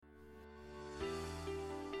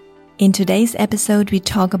In today's episode, we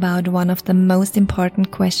talk about one of the most important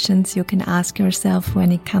questions you can ask yourself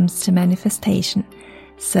when it comes to manifestation.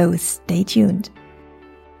 So stay tuned.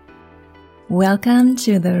 Welcome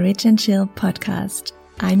to the Rich and Chill podcast.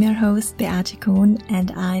 I'm your host, Beate Kohn, and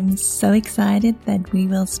I'm so excited that we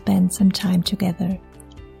will spend some time together.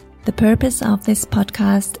 The purpose of this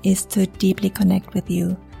podcast is to deeply connect with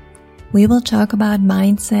you. We will talk about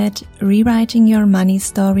mindset, rewriting your money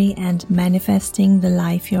story, and manifesting the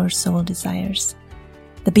life your soul desires.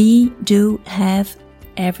 The be, do, have,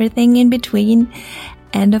 everything in between,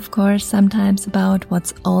 and of course sometimes about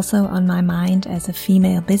what's also on my mind as a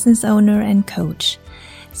female business owner and coach,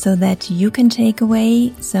 so that you can take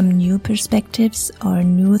away some new perspectives or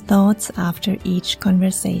new thoughts after each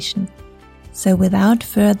conversation. So without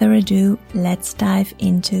further ado, let's dive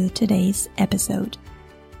into today's episode.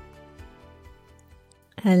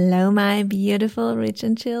 Hello, my beautiful Rich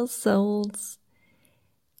and Chill souls.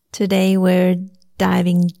 Today we're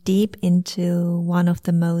diving deep into one of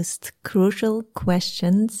the most crucial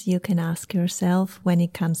questions you can ask yourself when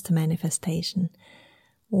it comes to manifestation.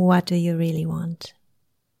 What do you really want?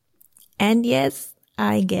 And yes,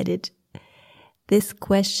 I get it. This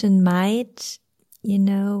question might,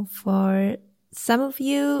 for some of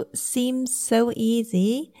you seem so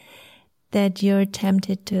easy that you're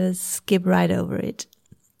tempted to skip right over it.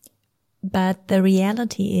 But the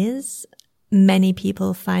reality is, many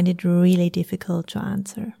people find it really difficult to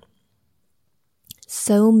answer.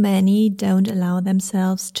 So many don't allow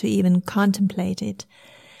themselves to even contemplate it,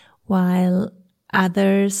 while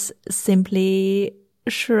others simply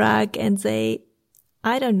shrug and say,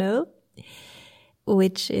 I don't know,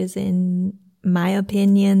 which is, in my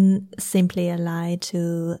opinion, simply a lie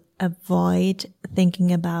to avoid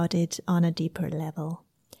thinking about it on a deeper level.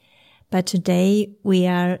 But today we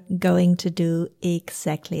are going to do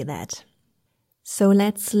exactly that. So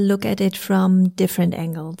let's look at it from different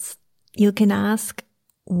angles. You can ask,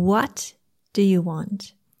 what do you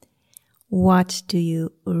want? What do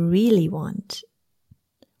you really want?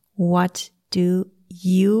 What do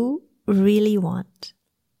you really want?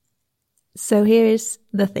 So here's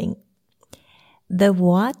the thing. The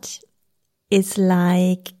what is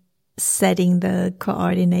like setting the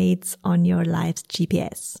coordinates on your life's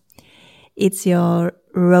GPS. It's your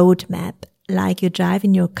roadmap, like you drive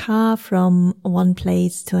in your car from one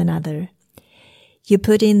place to another. You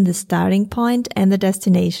put in the starting point and the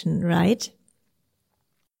destination, right?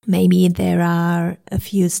 Maybe there are a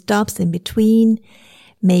few stops in between,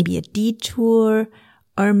 maybe a detour,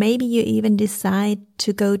 or maybe you even decide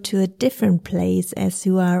to go to a different place as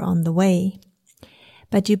you are on the way.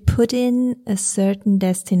 But you put in a certain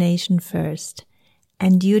destination first,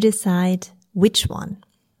 and you decide which one.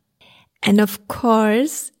 And of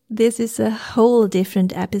course, this is a whole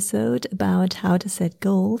different episode about how to set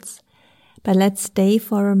goals, but let's stay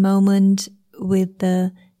for a moment with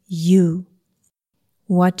the you.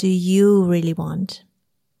 What do you really want?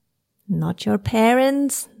 Not your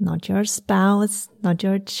parents, not your spouse, not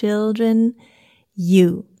your children,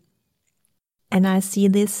 you. And I see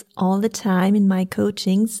this all the time in my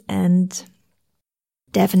coachings and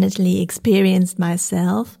definitely experienced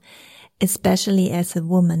myself, especially as a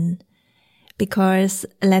woman. Because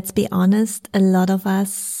let's be honest, a lot of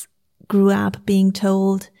us grew up being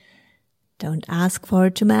told, don't ask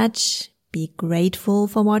for too much, be grateful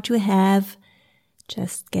for what you have,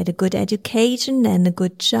 just get a good education and a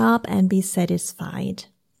good job and be satisfied.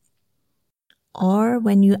 Or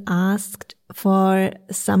when you asked for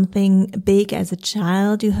something big as a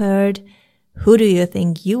child, you heard, who do you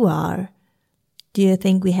think you are? Do you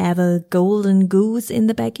think we have a golden goose in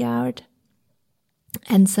the backyard?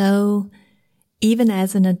 And so, even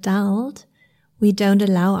as an adult, we don't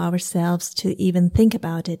allow ourselves to even think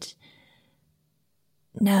about it.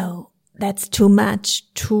 No, that's too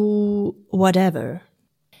much, too whatever.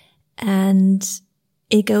 And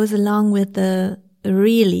it goes along with the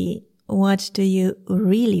really, what do you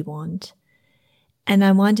really want? And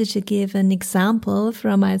I wanted to give an example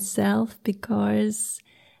from myself because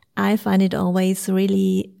I find it always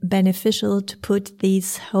really beneficial to put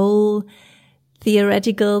these whole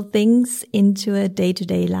theoretical things into a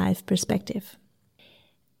day-to-day life perspective.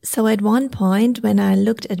 So at one point, when I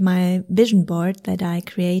looked at my vision board that I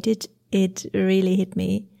created, it really hit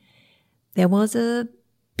me. There was a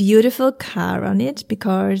beautiful car on it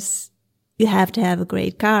because you have to have a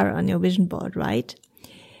great car on your vision board, right?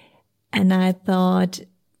 And I thought,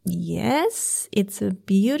 yes, it's a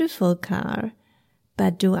beautiful car,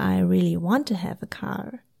 but do I really want to have a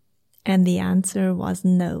car? And the answer was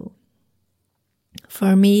no.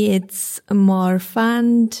 For me, it's more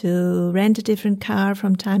fun to rent a different car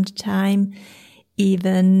from time to time,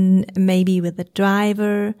 even maybe with a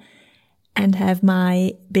driver, and have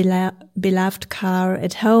my beloved car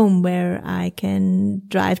at home where I can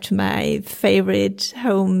drive to my favorite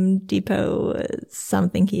Home Depot,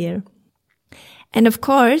 something here. And of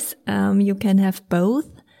course, you can have both,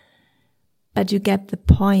 but you get the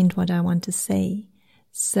point what I want to say.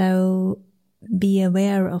 So be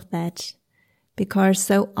aware of that, because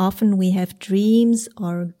so often we have dreams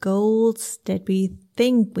or goals that we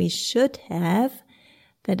think we should have,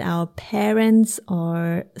 that our parents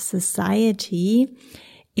or society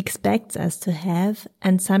expects us to have.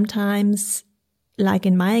 And sometimes, like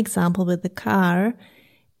in my example with the car,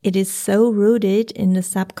 it is so rooted in the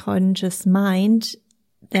subconscious mind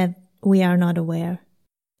that we are not aware.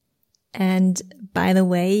 And by the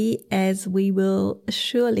way, as we will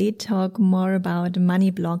surely talk more about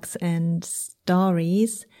money blocks and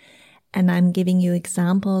stories, and I'm giving you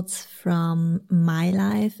examples from my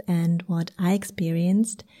life and what I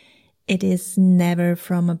experienced, it is never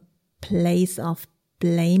from a place of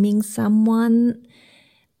blaming someone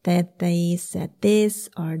that they said this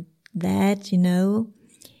or that,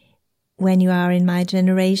 When you are in my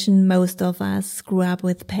generation, most of us grew up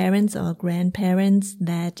with parents or grandparents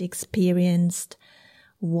that experienced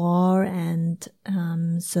war and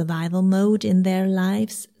survival mode in their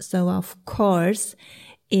lives. So of course,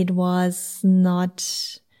 it was not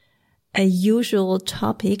a usual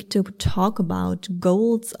topic to talk about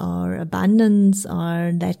goals or abundance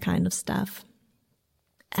or that kind of stuff.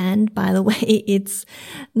 And by the way, it's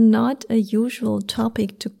not a usual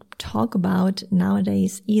topic to talk about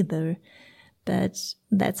nowadays either, but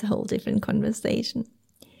that's a whole different conversation.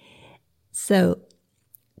 So,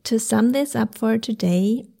 to sum this up for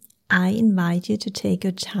today, I invite you to take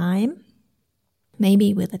your time,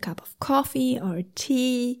 maybe with a cup of coffee or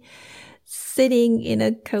tea, sitting in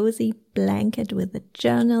a cozy blanket with a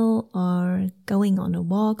journal, or going on a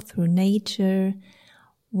walk through nature,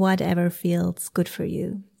 whatever feels good for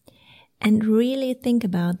you. And really think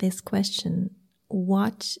about this question.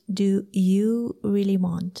 What do you really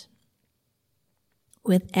want?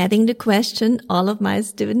 With adding the question, all of my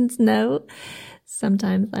students know.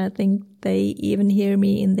 Sometimes I think they even hear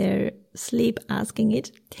me in their sleep asking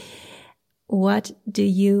it. What do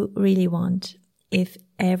you really want if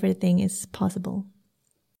everything is possible?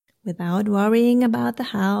 Without worrying about the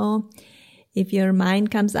how. If your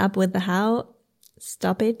mind comes up with the how,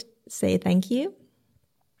 stop it, say thank you.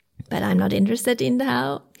 But I'm not interested in the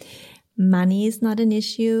how. Money is not an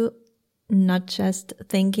issue. Not just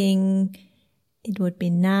thinking it would be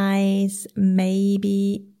nice,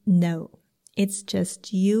 maybe. No, it's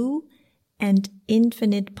just you and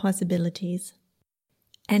infinite possibilities.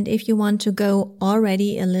 And if you want to go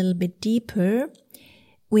already a little bit deeper,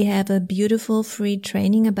 we have a beautiful free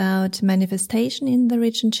training about manifestation in the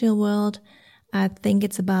Rich and Chill world. I think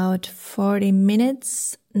it's about 40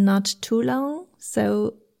 minutes, not too long,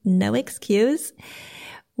 so no excuse.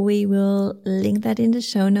 We will link that in the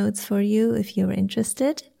show notes for you if you're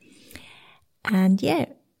interested. And yeah,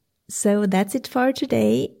 so that's it for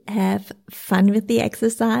today. Have fun with the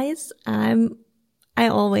exercise. I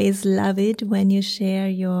always love it when you share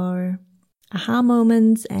your aha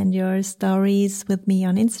moments and your stories with me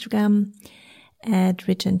on Instagram at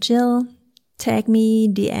Rich and Chill. Tag me,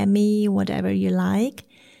 DM me, whatever you like.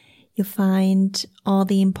 You find all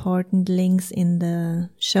the important links in the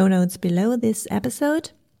show notes below this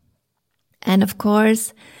episode. And of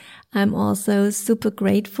course, I'm also super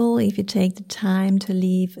grateful if you take the time to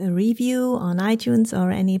leave a review on iTunes or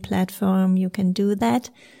any platform you can do that.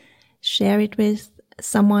 Share it with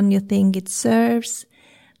someone you think it serves.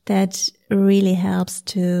 That really helps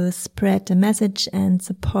to spread the message and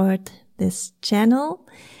support this channel.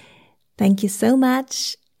 Thank you so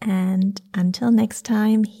much. And until next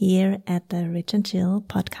time here at the Rich and Chill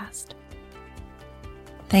podcast.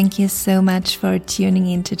 Thank you so much for tuning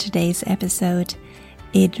into today's episode.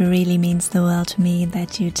 It really means the world to me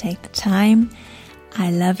that you take the time.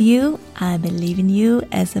 I love you. I believe in you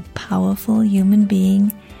as a powerful human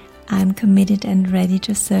being. I'm committed and ready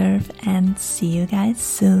to serve, and see you guys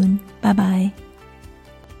soon. Bye bye.